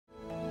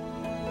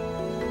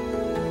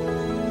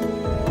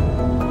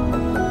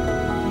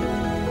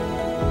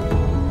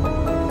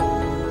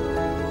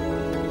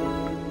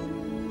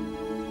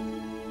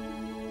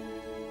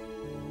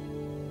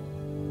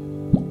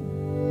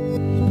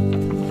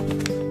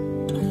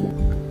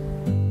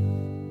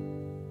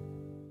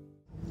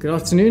Good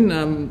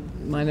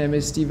afternoon. My name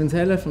is Stephen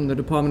Taylor from the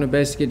Department of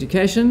Basic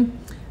Education.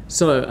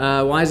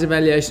 So, why is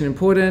evaluation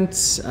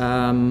important?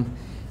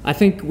 I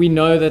think we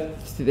know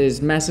that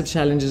there's massive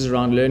challenges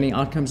around learning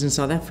outcomes in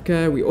South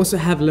Africa. We also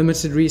have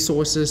limited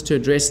resources to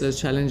address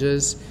those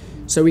challenges.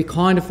 So we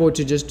can't afford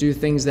to just do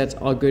things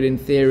that are good in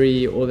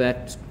theory or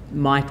that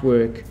might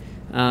work.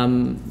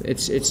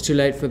 It's too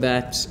late for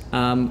that.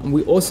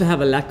 We also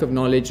have a lack of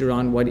knowledge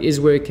around what is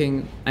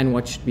working and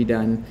what should be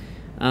done.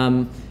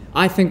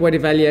 I think what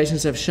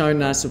evaluations have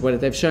shown us, or what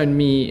they've shown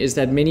me, is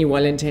that many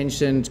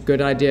well-intentioned, good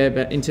idea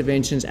about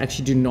interventions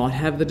actually do not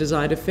have the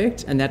desired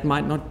effect, and that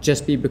might not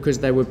just be because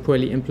they were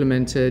poorly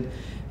implemented.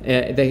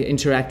 They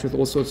interact with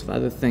all sorts of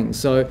other things.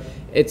 So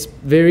it's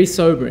very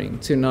sobering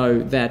to know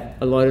that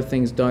a lot of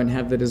things don't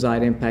have the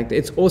desired impact.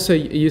 It's also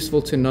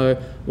useful to know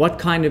what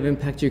kind of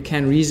impact you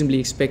can reasonably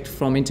expect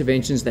from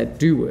interventions that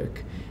do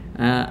work.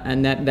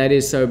 And that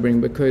is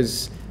sobering,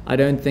 because I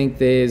don't think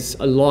there's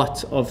a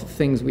lot of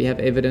things we have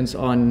evidence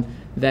on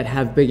that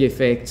have big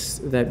effects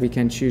that we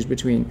can choose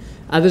between.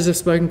 Others have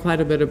spoken quite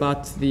a bit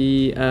about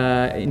the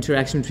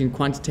interaction between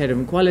quantitative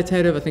and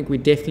qualitative. I think we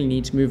definitely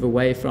need to move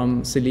away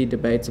from silly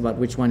debates about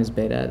which one is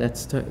better.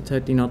 That's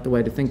totally not the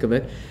way to think of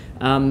it.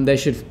 They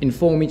should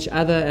inform each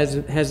other, as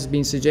has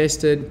been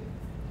suggested.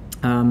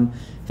 I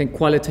think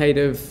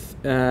qualitative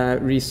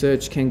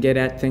research can get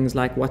at things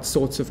like what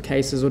sorts of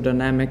cases or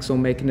dynamics or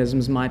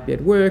mechanisms might be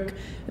at work,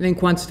 and then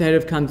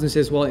quantitative comes and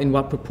says, well, in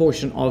what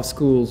proportion of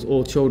schools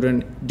or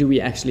children do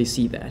we actually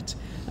see that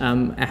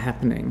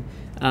happening?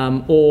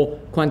 Or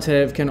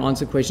quantitative can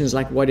answer questions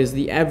like, what is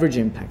the average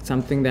impact?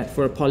 Something that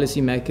for a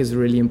policymaker is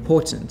really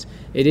important.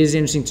 It is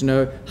interesting to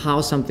know how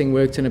something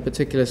worked in a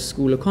particular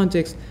school or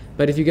context,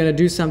 but if you're going to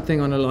do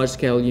something on a large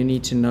scale, you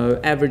need to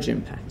know average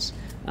impacts.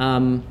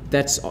 I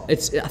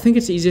think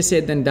it's easier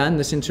said than done,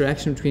 this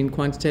interaction between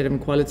quantitative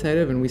and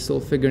qualitative, and we're still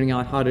figuring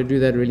out how to do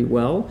that really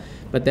well,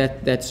 but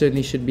that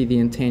certainly should be the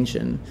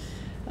intention.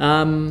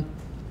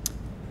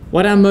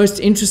 What I'm most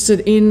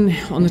interested in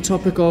on the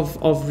topic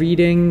of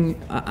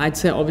reading, I'd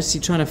say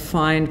obviously trying to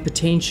find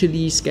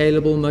potentially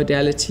scalable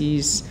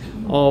modalities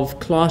of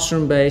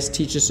classroom-based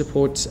teacher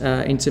support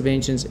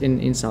interventions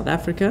in South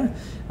Africa,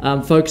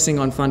 focusing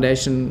on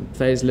foundation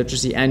phase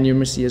literacy and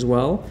numeracy as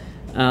well.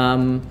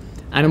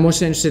 And I'm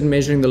also interested in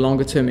measuring the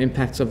longer-term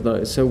impacts of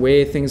those. So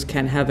where things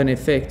can have an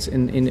effect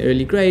in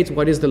early grades,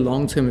 what is the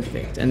long-term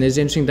effect? And there's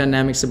interesting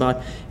dynamics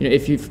about,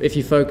 if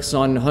you focus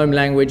on home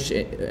language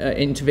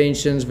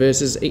interventions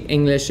versus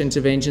English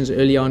interventions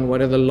early on,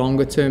 what are the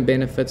longer-term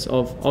benefits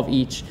of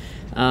each?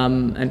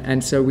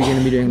 And so we're going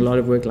to be doing a lot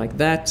of work like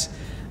that.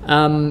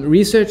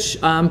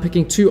 Research, I'm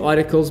picking two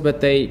articles,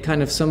 but they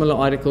kind of similar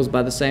articles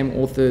by the same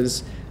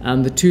authors.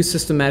 The two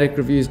systematic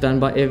reviews done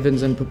by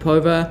Evans and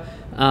Popova.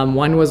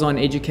 One was on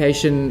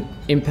education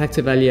impact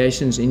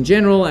evaluations in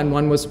general, and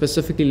one was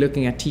specifically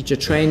looking at teacher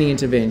training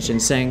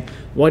interventions, saying,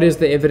 what does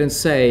the evidence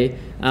say?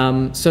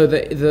 So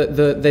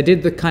they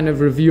did the kind of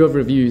review of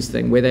reviews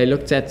thing, where they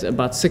looked at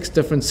about 6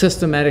 different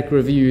systematic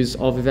reviews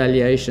of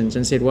evaluations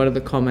and said, what are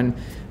the common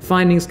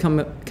findings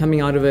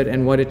coming out of it?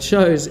 And what it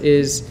shows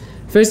is,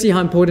 firstly, how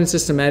important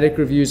systematic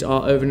reviews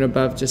are over and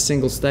above just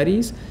single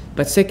studies.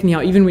 But secondly,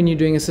 how even when you're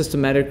doing a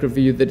systematic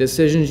review, the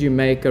decisions you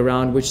make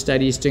around which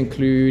studies to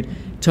include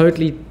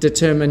totally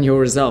determine your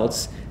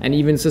results. And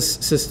even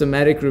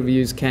systematic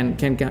reviews can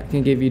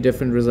give you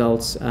different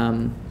results.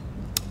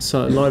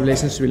 So a lot of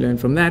lessons to be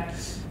learned from that.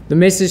 The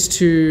message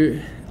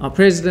to our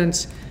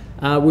president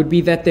would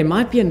be that there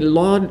might be a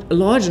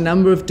large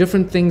number of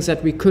different things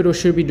that we could or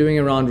should be doing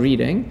around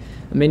reading.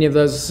 Many of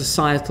those are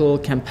societal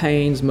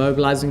campaigns,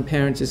 mobilizing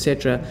parents,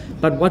 etc.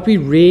 But what we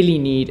really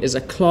need is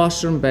a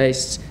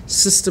classroom-based,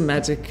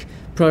 systematic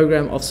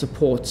program of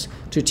support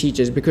to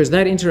teachers, because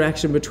that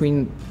interaction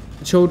between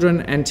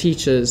children and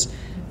teachers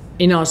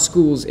in our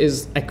schools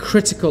is a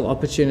critical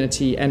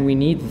opportunity, and we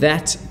need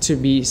that to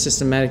be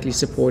systematically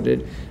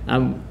supported.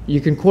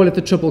 You can call it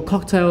the triple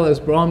cocktail,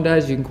 as Brahm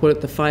does. You can call it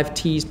the 5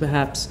 T's,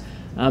 perhaps.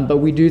 But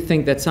we do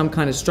think that some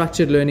kind of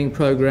structured learning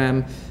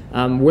program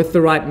with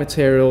the right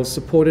materials,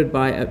 supported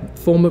by a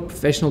form of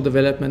professional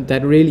development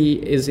that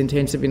really is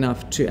intensive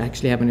enough to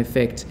actually have an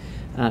effect,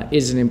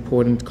 is an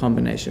important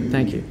combination.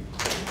 Thank you.